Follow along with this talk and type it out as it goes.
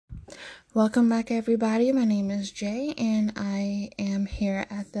Welcome back, everybody. My name is Jay, and I am here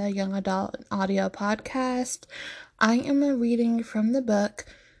at the Young Adult Audio Podcast. I am reading from the book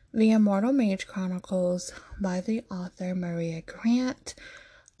The Immortal Mage Chronicles by the author Maria Grant.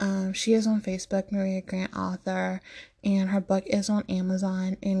 She is on Facebook, Maria Grant Author, and her book is on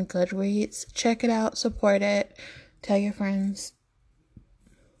Amazon and Goodreads. Check it out, support it, tell your friends.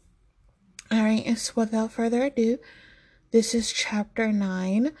 Alright, so without further ado, this is Chapter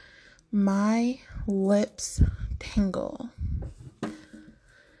 9. My lips tingle.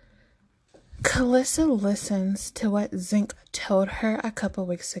 Calissa listens to what Zinc told her a couple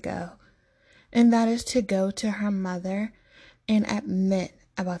weeks ago, and that is to go to her mother and admit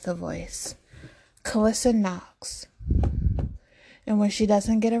about the voice. Calissa knocks, and when she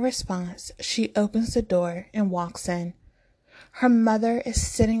doesn't get a response, she opens the door and walks in. Her mother is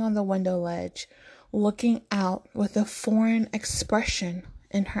sitting on the window ledge, looking out with a foreign expression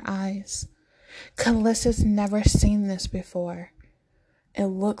in her eyes. Calissa's never seen this before. It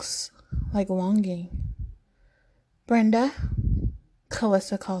looks like longing. "Brenda,"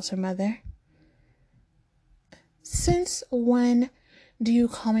 Calissa calls her mother. "Since when do you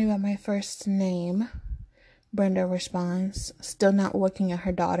call me by my first name?" Brenda responds, still not looking at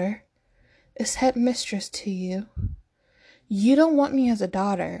her daughter. "Is headmistress to you?" "You don't want me as a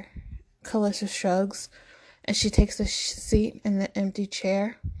daughter," Calissa shrugs, and she takes a seat in the empty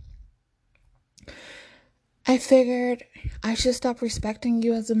chair. "I figured I should stop respecting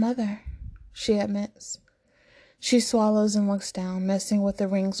you as a mother," she admits. She swallows and looks down, messing with the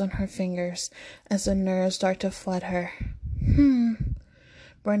rings on her fingers as the nerves start to flood her.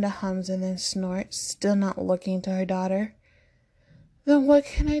 Brenda hums and then snorts, still not looking to her daughter. "Then what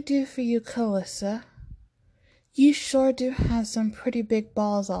can I do for you, Calissa? You sure do have some pretty big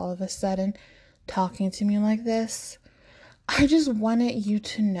balls all of a sudden, talking to me like this. I just wanted you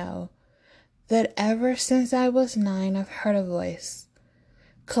to know that ever since I was 9, I've heard a voice."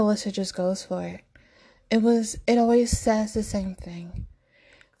 Calissa just goes for it. It always says the same thing,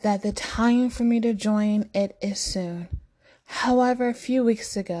 that the time for me to join it is soon. However, a few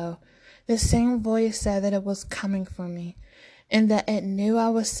weeks ago, the same voice said that it was coming for me, and that it knew I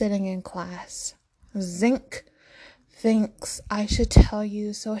was sitting in class. Zinc thinks I should tell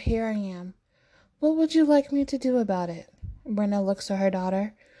you, so here I am. What would you like me to do about it?" Brenda looks at her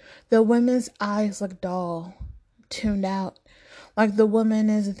daughter. The woman's eyes look dull, tuned out, like the woman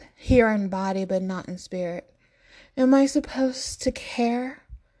is here in body but not in spirit. "Am I supposed to care?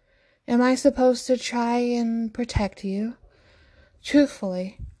 Am I supposed to try and protect you?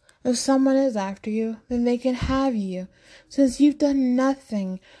 Truthfully, if someone is after you, then they can have you, since you've done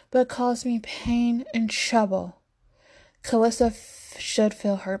nothing but cause me pain and trouble." Calissa should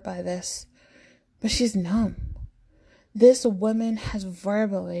feel hurt by this, but she's numb. This woman has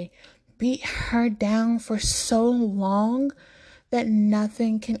verbally beat her down for so long that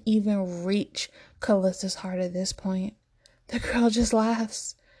nothing can even reach Calissa's heart at this point. The girl just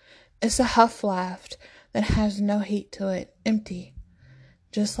laughs. It's a huff laugh that has no heat to it, empty,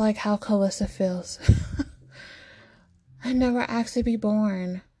 just like how Calissa feels. "I never asked to be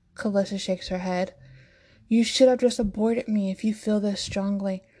born," Calissa shakes her head. "You should have just aborted me if you feel this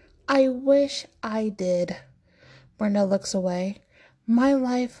strongly." "I wish I did." Brenda looks away. "My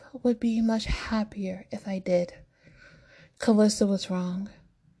life would be much happier if I did." Calissa was wrong.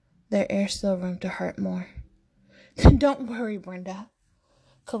 There's still room to hurt more. "Don't worry, Brenda."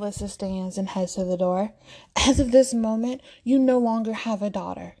 Calissa stands and heads to the door. "As of this moment, you no longer have a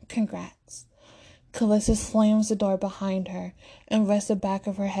daughter. Congrats." Calissa slams the door behind her and rests the back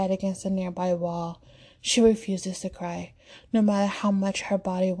of her head against a nearby wall. She refuses to cry, no matter how much her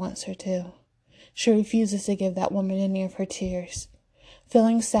body wants her to. She refuses to give that woman any of her tears.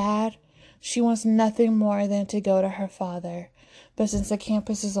 Feeling sad, she wants nothing more than to go to her father. But since the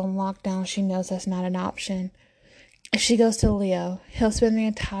campus is on lockdown, she knows that's not an option. If she goes to Leo, he'll spend the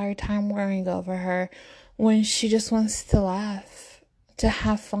entire time worrying over her when she just wants to laugh, to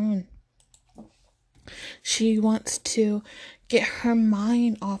have fun. She wants to get her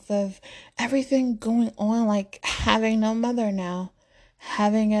mind off of everything going on, like having no mother now,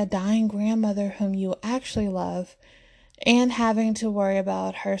 having a dying grandmother whom you actually love, and having to worry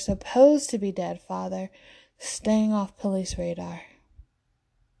about her supposed to be dead father staying off police radar.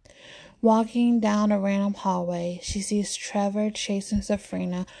 Walking down a random hallway, she sees Trevor, Chase, and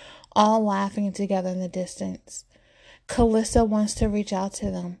Safrina all laughing together in the distance. Calissa wants to reach out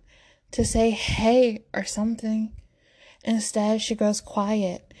to them, to say hey or something. Instead, she grows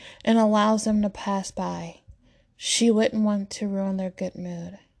quiet and allows them to pass by. She wouldn't want to ruin their good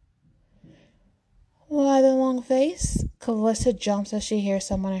mood. Why the long face? Calissa jumps as she hears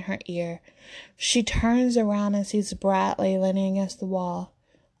someone in her ear. She turns around and sees Bradley leaning against the wall.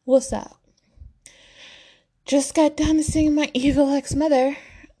 What's up? Just got done seeing my evil ex-mother,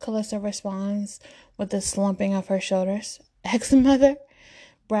 Calissa responds with a slumping of her shoulders. Ex-mother?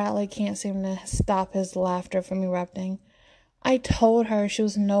 Bradley can't seem to stop his laughter from erupting. I told her she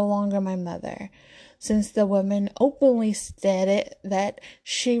was no longer my mother, since the woman openly stated that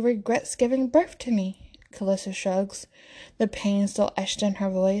she regrets giving birth to me. Calissa shrugs, the pain still etched in her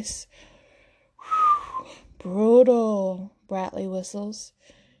voice. Brutal, Bradley whistles.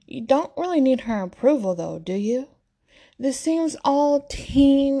 You don't really need her approval, though, do you? This seems all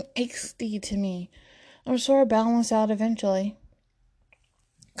teen angsty to me. I'm sure it'll balance out eventually.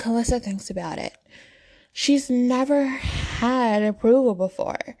 Calissa thinks about it. She's never had approval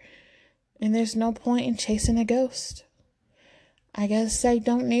before, and there's no point in chasing a ghost. I guess I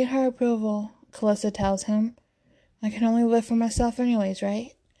don't need her approval, Calissa tells him. I can only live for myself anyways,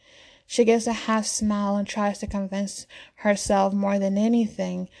 right? She gives a half smile and tries to convince herself more than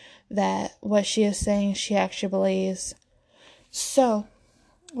anything that what she is saying she actually believes. So,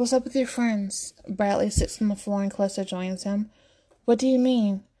 what's up with your friends? Bradley sits on the floor and Calissa joins him. What do you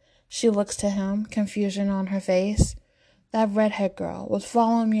mean? She looks to him, confusion on her face. That redhead girl was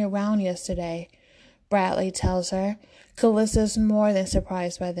following me around yesterday, Bradley tells her. Calissa's more than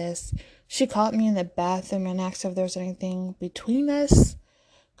surprised by this. She caught me in the bathroom and asked if there's anything between us.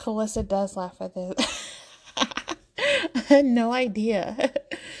 Calissa does laugh at this. I had no idea.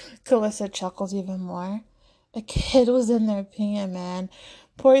 Calissa chuckles even more. The kid was in there peeing, man.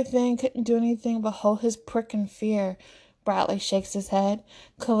 Poor thing couldn't do anything but hold his prick in fear. Bradley shakes his head.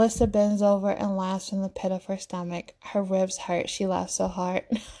 Calissa bends over and laughs from the pit of her stomach. Her ribs hurt. She laughs so hard.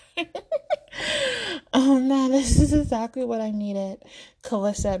 Oh man, this is exactly what I needed,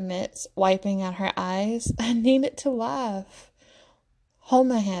 Calissa admits, wiping out her eyes. I needed to laugh. Hold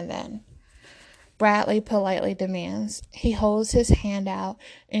my hand then, Bradley politely demands. He holds his hand out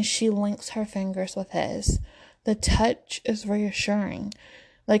and she links her fingers with his. The touch is reassuring,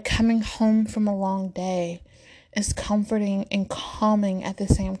 like coming home from a long day. It's comforting and calming at the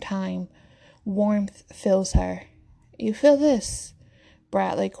same time. Warmth fills her. You feel this?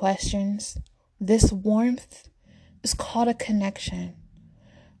 Bradley questions. This warmth is called a connection.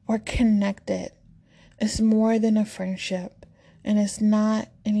 We're connected. It's more than a friendship, and it's not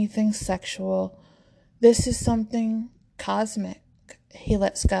anything sexual. This is something cosmic. He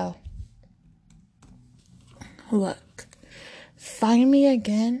lets go. Look, find me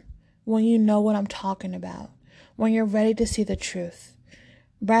again when you know what I'm talking about, when you're ready to see the truth.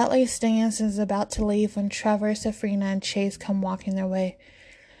 Bradley stands and is about to leave when Trevor, Safrina, and Chase come walking their way.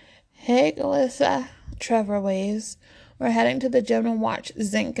 Hey, Calissa, Trevor waves. We're heading to the gym to watch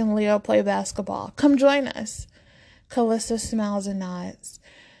Zink and Leo play basketball. Come join us. Calissa smiles and nods.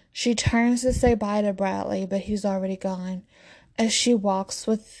 She turns to say bye to Bradley, but he's already gone. As she walks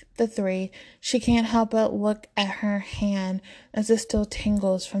with the three, she can't help but look at her hand as it still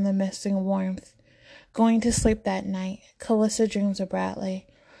tingles from the missing warmth. Going to sleep that night, Calissa dreams of Bradley.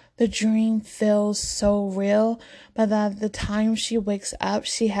 The dream feels so real, but by the time she wakes up,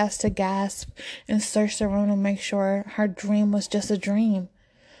 she has to gasp and search the room to make sure her dream was just a dream.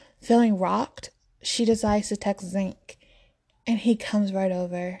 Feeling rocked, she decides to text Zink, and he comes right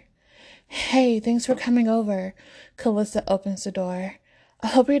over. Hey, thanks for coming over. Calissa opens the door. I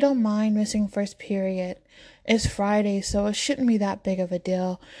hope you don't mind missing first period. It's Friday, so it shouldn't be that big of a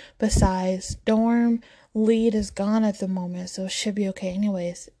deal. Besides, dorm lead is gone at the moment, so it should be okay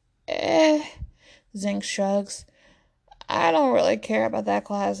anyways. Zink shrugs. I don't really care about that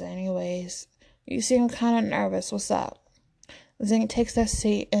class anyways. You seem kind of nervous. What's up? Zink takes a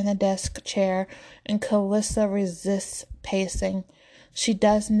seat in the desk chair, and Calissa resists pacing. She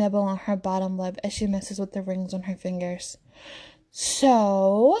does nibble on her bottom lip as she messes with the rings on her fingers.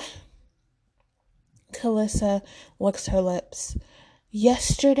 So, Calissa licks her lips.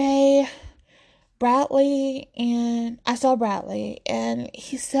 Yesterday, I saw Bradley, and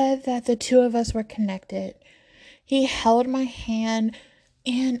he said that the two of us were connected. He held my hand,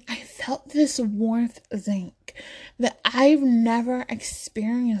 and I felt this warmth, Zink, that I've never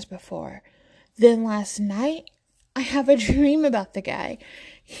experienced before. Then last night, I have a dream about the guy.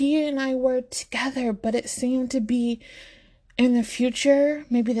 He and I were together, but it seemed to be in the future,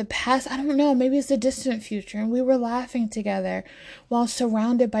 maybe the past, I don't know, maybe it's the distant future, and we were laughing together while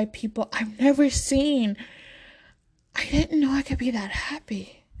surrounded by people I've never seen. I didn't know I could be that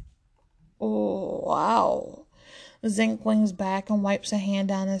happy. Oh, wow. Zink leans back and wipes a hand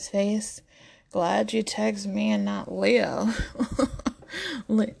down his face. Glad you text me and not Leo.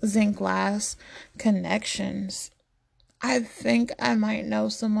 Zinc glass connections. I think I might know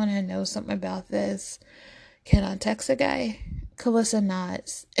someone who knows something about this. Can I text a guy? Calissa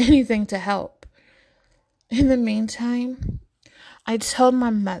nods. Anything to help. In the meantime, I told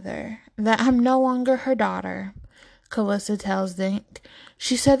my mother that I'm no longer her daughter. Calissa tells Zinc.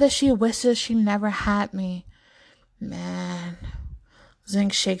 She said that she wishes she never had me. Man.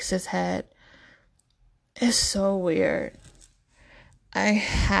 Zinc shakes his head. It's so weird. I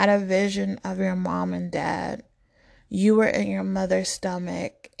had a vision of your mom and dad. You were in your mother's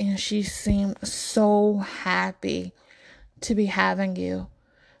stomach, and she seemed so happy to be having you.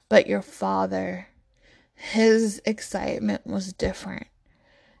 But your father, his excitement was different.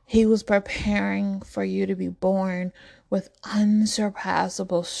 He was preparing for you to be born with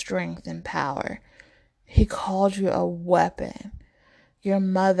unsurpassable strength and power. He called you a weapon. Your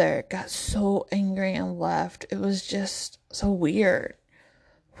mother got so angry and left. It was just so weird.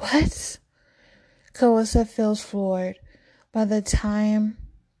 What? Calissa feels floored. But this time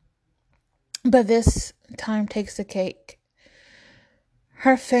takes the cake.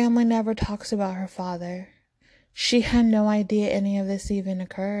 Her family never talks about her father. She had no idea any of this even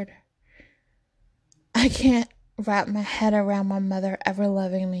occurred. I can't wrap my head around my mother ever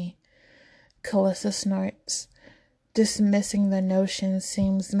loving me. Calissa snorts. Dismissing the notion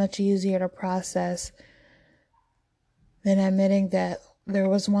seems much easier to process than admitting that there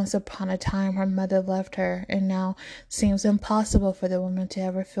was once upon a time her mother loved her, and now seems impossible for the woman to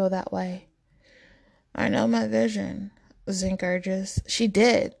ever feel that way. I know my vision, Zinc urges. She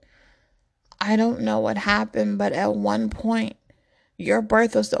did. I don't know what happened, but at one point, your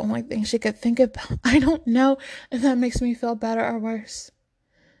birth was the only thing she could think about. I don't know if that makes me feel better or worse.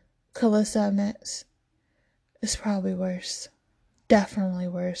 Calissa admits. It's probably worse. Definitely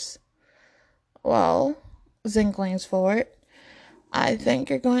worse. Well, Zinc leans forward. I think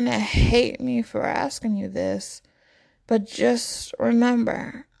you're going to hate me for asking you this, but just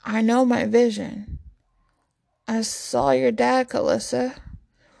remember, I know my vision. I saw your dad, Calissa.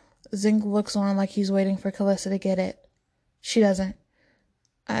 Zinc looks on like he's waiting for Calissa to get it. She doesn't.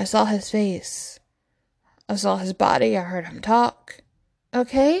 I saw his face. I saw his body. I heard him talk.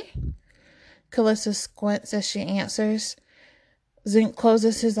 Okay? Calissa squints as she answers. Zinc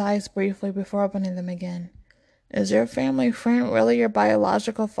closes his eyes briefly before opening them again. Is your family friend really your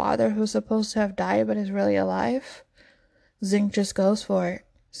biological father who's supposed to have died but is really alive? Zinc just goes for it,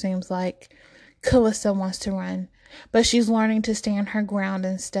 seems like. Calissa wants to run, but she's learning to stand her ground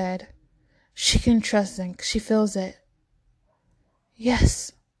instead. She can trust Zinc. She feels it.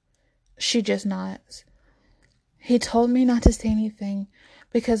 Yes. She just nods. He told me not to say anything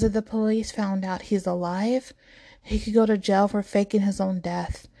because if the police found out he's alive, he could go to jail for faking his own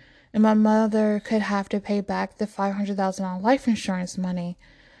death. And my mother could have to pay back the $500,000 life insurance money.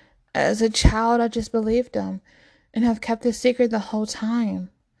 As a child, I just believed him and have kept the secret the whole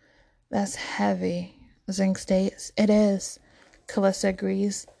time. That's heavy, Zinc states. It is, Calissa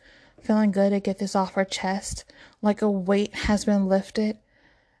agrees, feeling good to get this off her chest, like a weight has been lifted.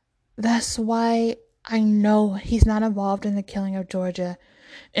 That's why I know he's not involved in the killing of Georgia,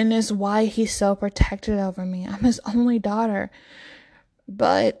 and is why he's so protected over me. I'm his only daughter.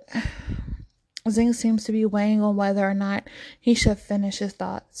 But Zinc seems to be weighing on whether or not he should finish his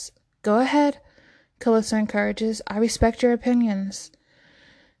thoughts. Go ahead, Calissa encourages. I respect your opinions.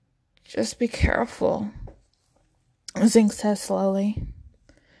 Just be careful, Zinc says slowly.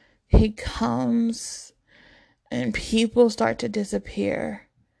 He comes and people start to disappear.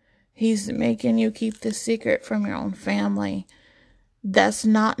 He's making you keep the secret from your own family. That's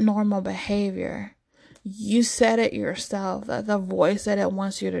not normal behavior. You said it yourself, that the voice said it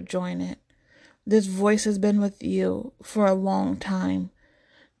wants you to join it. This voice has been with you for a long time.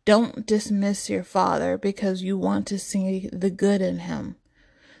 Don't dismiss your father because you want to see the good in him.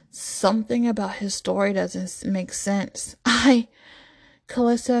 Something about his story doesn't make sense.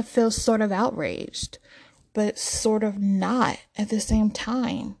 Calissa feels sort of outraged, but sort of not at the same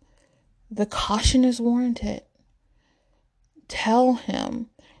time. The caution is warranted. Tell him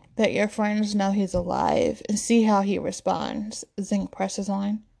that your friends know he's alive and see how he responds. Zinc presses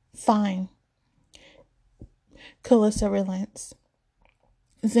on. Fine. Calissa relents.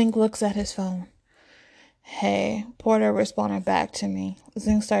 Zinc looks at his phone. Hey, Porter responded back to me.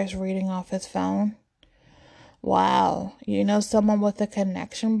 Zinc starts reading off his phone. Wow, you know someone with a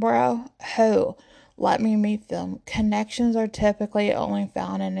connection, bro? Who? Let me meet them. Connections are typically only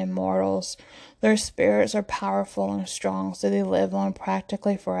found in immortals. Their spirits are powerful and strong, so they live on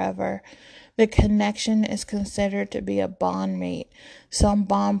practically forever. The connection is considered to be a bond mate. Some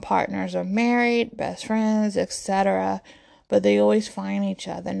bond partners are married, best friends, etc., but they always find each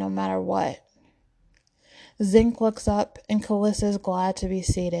other no matter what. Zinc looks up, and Calissa is glad to be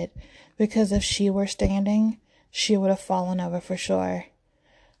seated, because if she were standing, she would have fallen over for sure.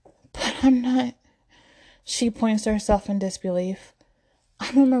 But I'm not. She points to herself in disbelief.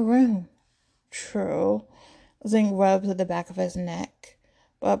 I'm a maroon. True. Zinc rubs at the back of his neck.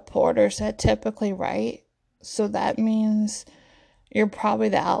 But Porter said typically, right? So that means you're probably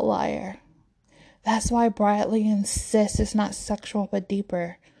the outlier. That's why Bradley insists it's not sexual but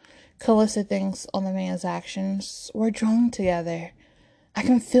deeper. Calissa thinks on the man's actions. We're drawn together. I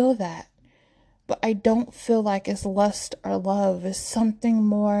can feel that. But I don't feel like it's lust or love. It's something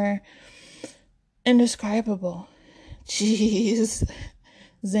more indescribable. Jeez.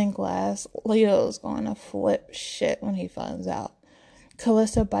 Zinc laughs. Leo's going to flip shit when he finds out.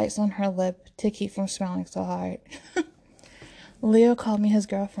 Calissa bites on her lip to keep from smiling so hard. Leo called me his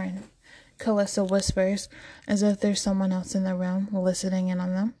girlfriend. Calissa whispers, as if there's someone else in the room listening in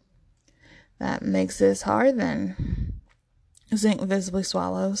on them. That makes this hard then. Zinc visibly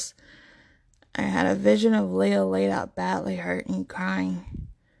swallows. I had a vision of Leo laid out badly hurt and crying.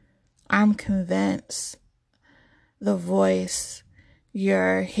 I'm convinced the voice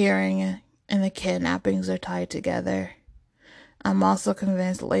you're hearing and the kidnappings are tied together. I'm also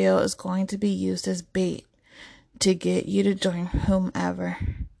convinced Leo is going to be used as bait to get you to join whomever.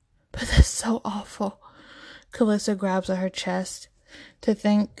 But that's so awful. Calissa grabs at her chest. To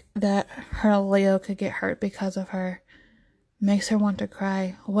think that her Leo could get hurt because of her makes her want to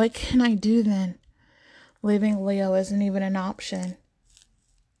cry. What can I do then? Leaving Leo isn't even an option.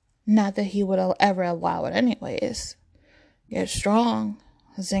 Not that he would ever allow it anyways. Get strong,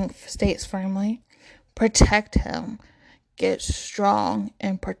 Zinc states firmly. Protect him. Get strong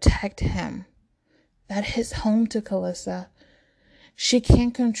and protect him. That hits home to Calissa. She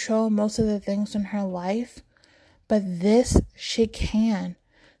can't control most of the things in her life, but this she can.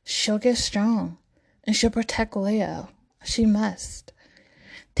 She'll get strong, and she'll protect Leo. She must.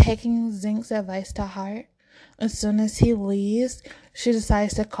 Taking Zinc's advice to heart, as soon as he leaves, she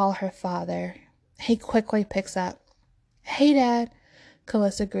decides to call her father. He quickly picks up. Hey, Dad,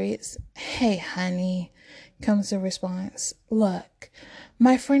 Calissa greets. Hey, honey, comes the response. Look,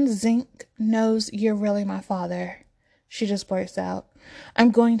 my friend Zinc knows you're really my father. She just blurts out.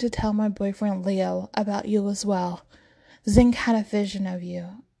 I'm going to tell my boyfriend Leo about you as well. Zinc had a vision of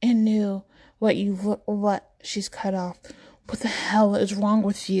you and knew what you She's cut off. What the hell is wrong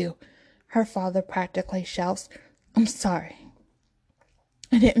with you? Her father practically shouts. I'm sorry.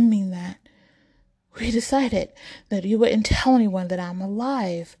 I didn't mean that. We decided that you wouldn't tell anyone that I'm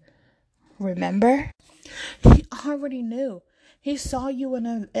alive. Remember? He already knew. He saw you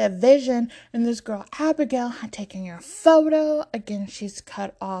in a vision, and this girl Abigail had taken your photo. Again, she's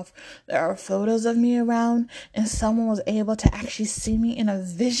cut off. There are photos of me around, and someone was able to actually see me in a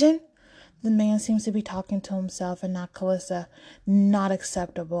vision. The man seems to be talking to himself and not Calissa. Not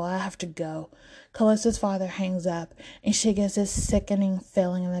acceptable. I have to go. Calissa's father hangs up, and she gets this sickening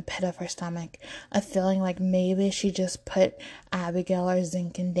feeling in the pit of her stomach. A feeling like maybe she just put Abigail or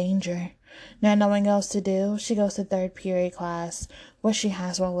Zinc in danger. Not knowing what else to do, she goes to third period class, where she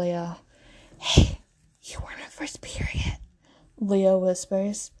has with Leo. Hey, you were in the first period, Leo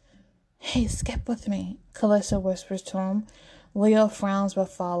whispers. Hey, skip with me, Calissa whispers to him. Leo frowns but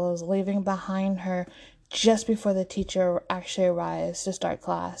follows, leaving behind her just before the teacher actually arrives to start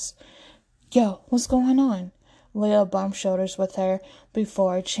class. Yo, what's going on? Leo bumps shoulders with her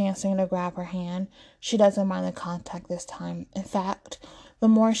before chancing to grab her hand. She doesn't mind the contact this time. In fact, the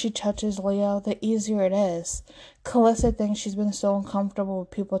more she touches Leo, the easier it is. Calissa thinks she's been so uncomfortable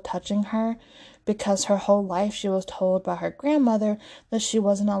with people touching her because her whole life she was told by her grandmother that she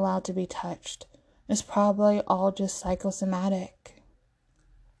wasn't allowed to be touched. It's probably all just psychosomatic.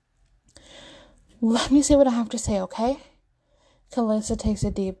 Let me see what I have to say, okay? Calissa takes a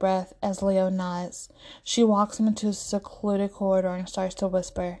deep breath as Leo nods. She walks him into a secluded corridor and starts to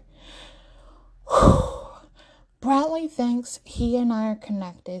whisper. Bradley thinks he and I are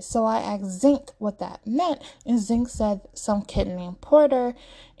connected, so I asked Zinc what that meant, and Zinc said some kid named Porter,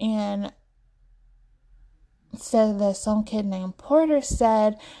 and said that some kid named Porter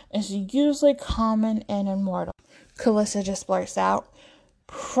said is usually common and immortal. Calissa just blurts out,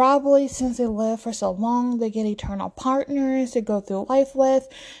 probably since they live for so long, they get eternal partners to go through life with.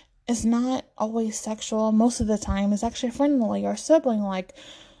 It's not always sexual. Most of the time, it's actually friendly or sibling-like.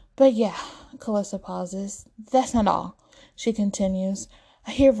 But yeah, Calissa pauses. That's not all. She continues.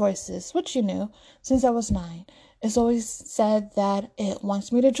 I hear voices, which you knew, since I was 9. It's always said that it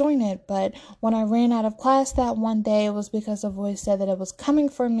wants me to join it, but when I ran out of class that one day, it was because a voice said that it was coming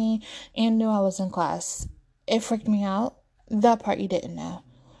for me and knew I was in class. It freaked me out. That part you didn't know.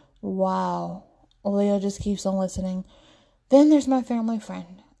 Wow. Leo just keeps on listening. Then there's my family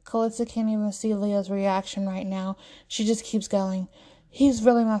friend. Calista can't even see Leo's reaction right now. She just keeps going. He's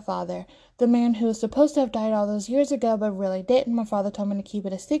really my father. The man who was supposed to have died all those years ago, but really didn't. My father told me to keep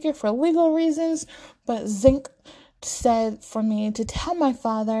it a secret for legal reasons, but Zinc said for me to tell my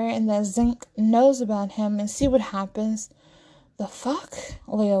father and that Zinc knows about him and see what happens. The fuck?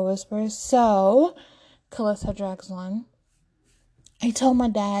 Leo whispers. So, Calista drags on. I told my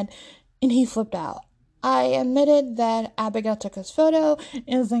dad and he flipped out. I admitted that Abigail took his photo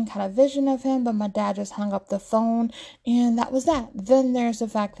and Zinc had a vision of him, but my dad just hung up the phone and that was that. Then there's the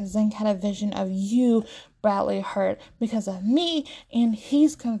fact that Zinc had a vision of you, Bradley, hurt because of me, and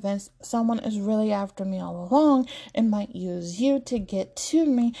he's convinced someone is really after me all along and might use you to get to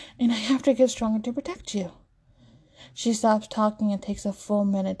me, and I have to get stronger to protect you. She stops talking and takes a full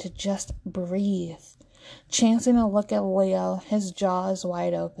minute to just breathe. Chancing a look at Leo, his jaw is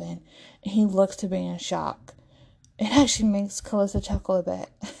wide open, and he looks to be in shock. It actually makes Calista chuckle a bit.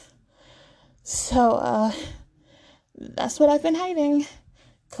 So, that's what I've been hiding.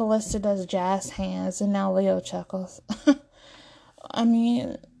 Calista does jazz hands, and now Leo chuckles. I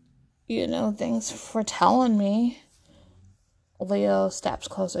mean, thanks for telling me. Leo steps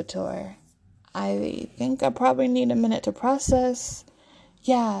closer to her. I think I probably need a minute to process.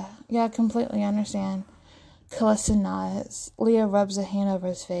 Yeah, completely understand. Calista nods. Leo rubs a hand over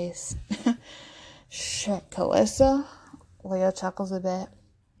his face. Shit, Calista? Leo chuckles a bit.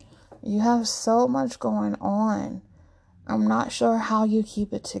 You have so much going on. I'm not sure how you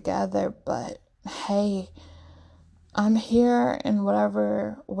keep it together, but hey, I'm here in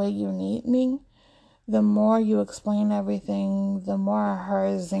whatever way you need me. The more you explain everything, the more I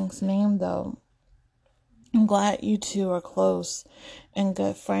heard Zinc's name, though. I'm glad you two are close and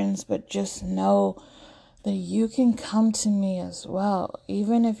good friends, but just know that you can come to me as well,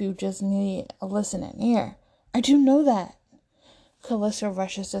 even if you just need a listening ear. I do know that, Calista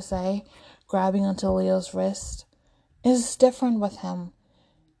rushes to say, grabbing onto Leo's wrist. It's different with him.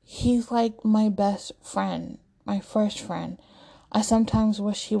 He's like my best friend, my first friend. I sometimes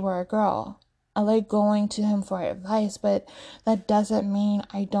wish he were a girl. I like going to him for advice, but that doesn't mean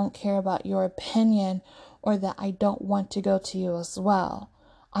I don't care about your opinion or that I don't want to go to you as well.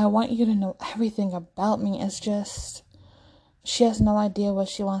 I want you to know everything about me. It's just, she has no idea what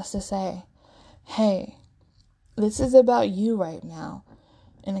she wants to say. Hey, this is about you right now,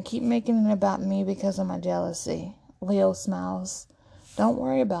 and I keep making it about me because of my jealousy. Leo smiles. Don't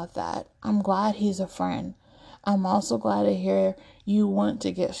worry about that. I'm glad he's a friend. I'm also glad to hear you want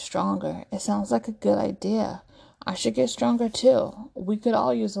to get stronger. It sounds like a good idea. I should get stronger too. We could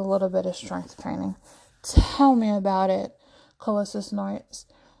all use a little bit of strength training. Tell me about it, Calista snorts.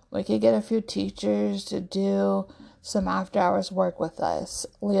 We could get a few teachers to do some after-hours work with us,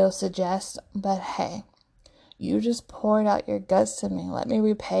 Leo suggests, but hey, you just poured out your guts to me. Let me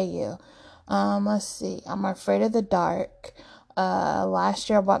repay you. Let's see. I'm afraid of the dark. Last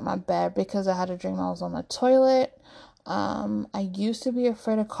year I bought my bed because I had a dream I was on the toilet. I used to be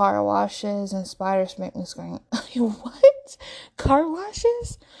afraid of car washes and spiders make me scream. What? Car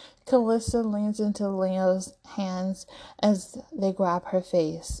washes? Calista leans into Leo's hands as they grab her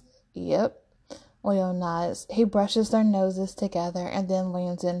face. Yep. Leo nods. He brushes their noses together and then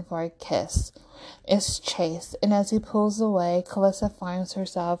leans in for a kiss. It's Chase, and as he pulls away, Calista finds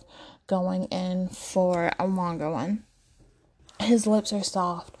herself going in for a longer one. His lips are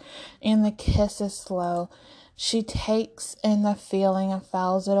soft, and the kiss is slow. She takes in the feeling and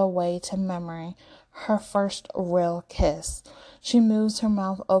files it away to memory. Her first real kiss. She moves her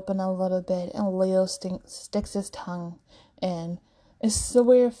mouth open a little bit, and Leo sticks his tongue in. It's a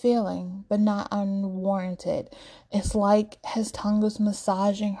weird feeling, but not unwarranted. It's like his tongue is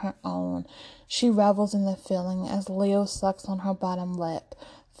massaging her own. She revels in the feeling as Leo sucks on her bottom lip.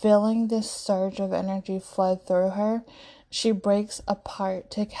 Feeling this surge of energy flood through her, she breaks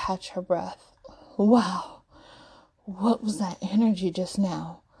apart to catch her breath. Wow, what was that energy just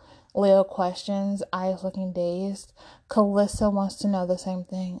now? Leo questions, eyes looking dazed. Calista wants to know the same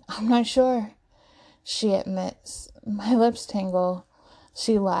thing. I'm not sure, she admits. My lips tingle.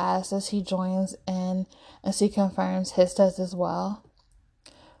 She laughs as he joins in, as he confirms his does as well.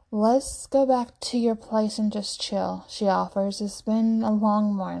 Let's go back to your place and just chill, she offers. It's been a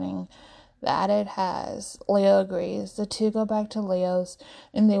long morning. That it has. Leo agrees. The two go back to Leo's,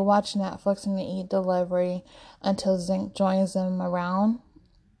 and they watch Netflix and they eat delivery until Zinc joins them around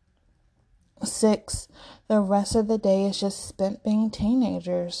 6. The rest of the day is just spent being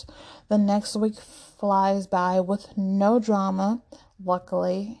teenagers. The next week flies by with no drama,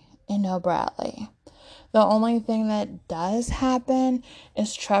 luckily, and no Bradley. The only thing that does happen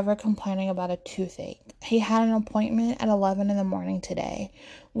is Trevor complaining about a toothache. He had an appointment at 11 in the morning today,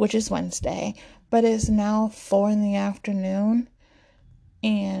 which is Wednesday, but it's now 4 in the afternoon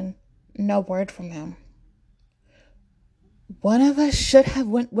and no word from him. One of us should have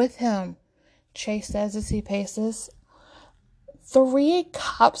went with him, Chase says as he paces. 3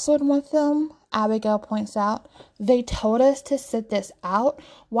 cops went with him, Abigail points out. They told us to sit this out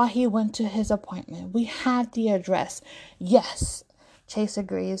while he went to his appointment. We had the address. Yes, Chase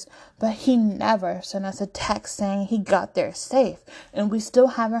agrees, but he never sent us a text saying he got there safe, and we still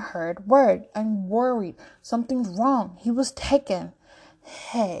haven't heard word. I'm worried. Something's wrong. He was taken.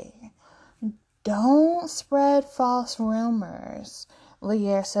 Hey, don't spread false rumors,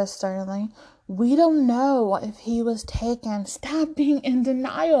 Lier says sternly. We don't know if he was taken. Stop being in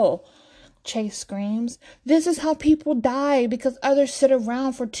denial, Chase screams. This is how people die because others sit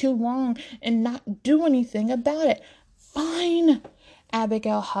around for too long and not do anything about it. Fine,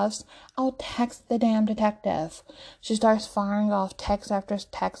 Abigail huffs. I'll text the damn detective. She starts firing off text after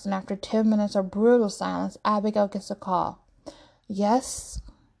text, and after 2 minutes of brutal silence, Abigail gets a call. Yes?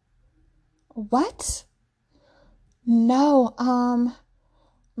 What? No,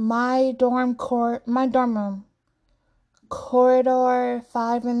 my dorm room. Corridor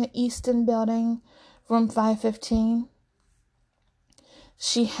 5 in the Easton building, room 515.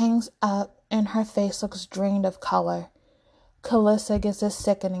 She hangs up and her face looks drained of color. Calissa gets a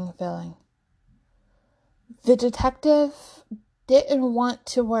sickening feeling. The detective didn't want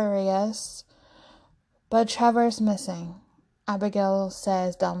to worry us, but Trevor's missing, Abigail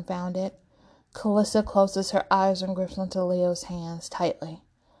says, dumbfounded. Calissa closes her eyes and grips onto Leo's hands tightly.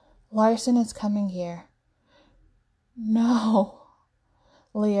 Larson is coming here. No,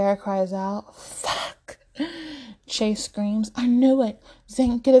 Lier cries out. Fuck! Chase screams. I knew it.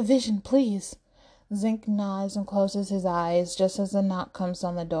 Zink, get a vision, please. Zink nods and closes his eyes just as a knock comes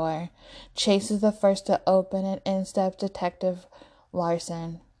on the door. Chase is the first to open it. In steps Detective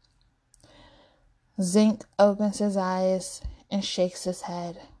Larson. Zink opens his eyes and shakes his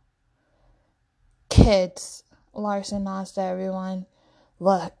head. Kids, Larson nods to everyone.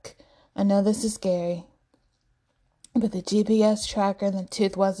 Look, I know this is scary, but the GPS tracker in the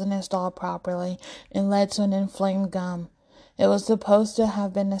tooth wasn't installed properly and led to an inflamed gum. It was supposed to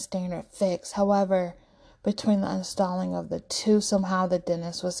have been a standard fix. However, between the installing of the tooth, somehow the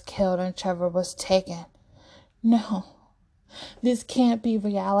dentist was killed and Trevor was taken. No, this can't be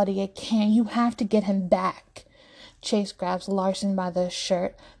reality. It can't. You have to get him back. Chase grabs Larson by the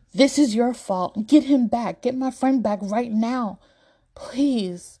shirt. This is your fault. Get him back. Get my friend back right now.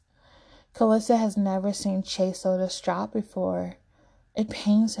 Please. Calissa has never seen Chase so distraught before. It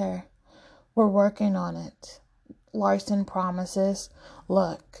pains her. We're working on it, Larson promises.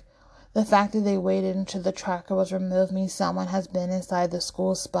 Look, the fact that they waited until the tracker was removed means someone has been inside the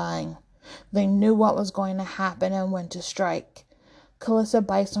school spying. They knew what was going to happen and when to strike. Calissa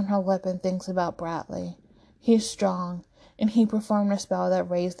bites on her lip and thinks about Bradley. He's strong, and he performed a spell that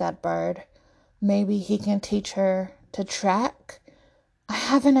raised that bird. Maybe he can teach her to track? I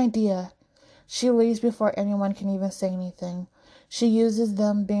have an idea. She leaves before anyone can even say anything. She uses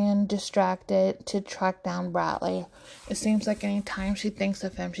them being distracted to track down Bradley. It seems like any time she thinks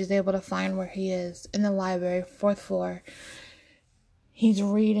of him, she's able to find where he is. In the library, 4th floor. He's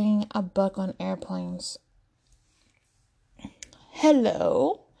reading a book on airplanes.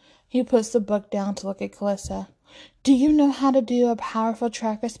 Hello. He puts the book down to look at Calissa. Do you know how to do a powerful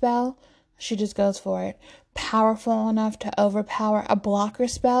tracker spell? She just goes for it. Powerful enough to overpower a blocker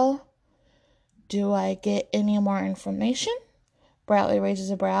spell? Do I get any more information? Bradley raises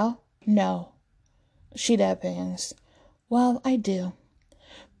a brow. No. She deadpans. Well, I do.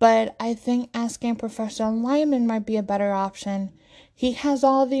 But I think asking Professor Lyman might be a better option. He has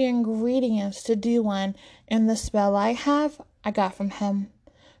all the ingredients to do one, and the spell I have, I got from him.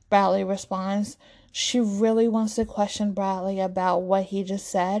 Bradley responds. She really wants to question Bradley about what he just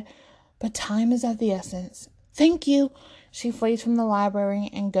said, but time is of the essence. Thank you. She flees from the library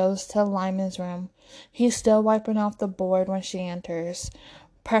and goes to Lyman's room. He's still wiping off the board when she enters.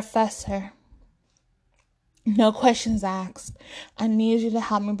 Professor. No questions asked. I need you to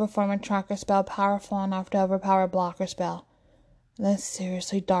help me perform a tracker spell powerful enough to overpower a blocker spell. That's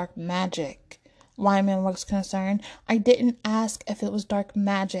seriously dark magic. Lyman looks concerned. I didn't ask if it was dark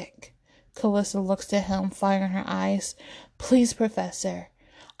magic. Calissa looks at him, fire in her eyes. Please, Professor.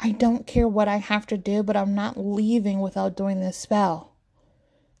 I don't care what I have to do, but I'm not leaving without doing this spell.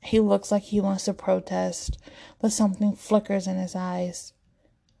 He looks like he wants to protest, but something flickers in his eyes.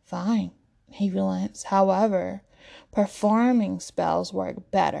 Fine, he relents. However, Performing spells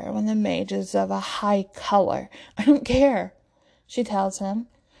work better when the mage is of a high color. I don't care, she tells him.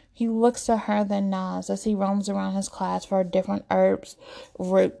 He looks at her, then nods as he roams around his class for different herbs,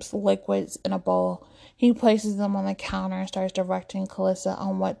 roots, liquids in a bowl. He places them on the counter and starts directing Calissa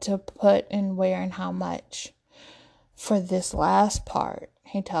on what to put and where and how much. For this last part,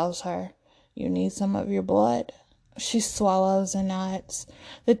 he tells her, you need some of your blood. She swallows and nods.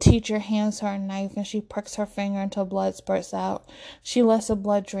 The teacher hands her a knife and she pricks her finger until blood spurts out. She lets the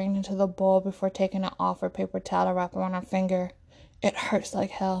blood drain into the bowl before taking it off her paper towel to wrap around her finger. It hurts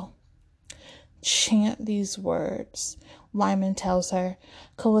like hell. Chant these words, Lyman tells her.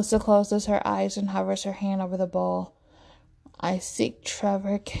 Calissa closes her eyes and hovers her hand over the bowl. I seek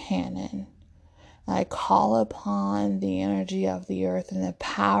Trevor Cannon. I call upon the energy of the earth and the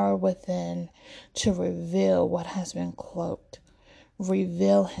power within to reveal what has been cloaked.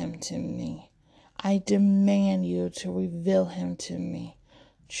 Reveal him to me. I demand you to reveal him to me.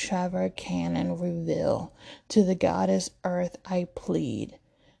 Trevor Cannon, reveal. To the goddess Earth I plead.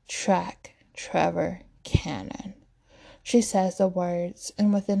 Track Trevor Cannon. She says the words,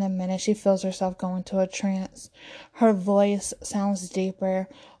 and within a minute she feels herself go into a trance. Her voice sounds deeper,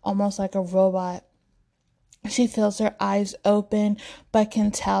 almost like a robot. She feels her eyes open, but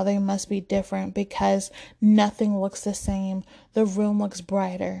can tell they must be different because nothing looks the same. The room looks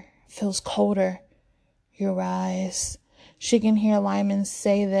brighter, feels colder. Your eyes. She can hear Lyman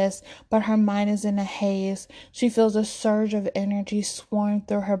say this, but her mind is in a haze. She feels a surge of energy swarm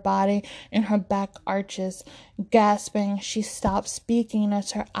through her body and her back arches. Gasping, she stops speaking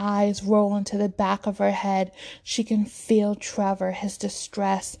as her eyes roll into the back of her head. She can feel Trevor, his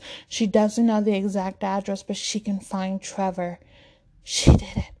distress. She doesn't know the exact address, but she can find Trevor. She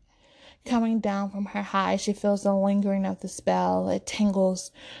did it. Coming down from her high, she feels the lingering of the spell. It tingles.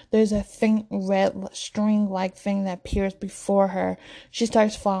 There's a faint red string-like thing that appears before her. She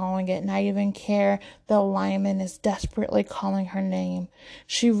starts following it, not even care that Lyman is desperately calling her name.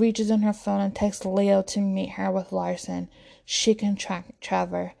 She reaches in her phone and texts Leo to meet her with Larson. She can track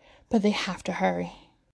Trevor, but they have to hurry.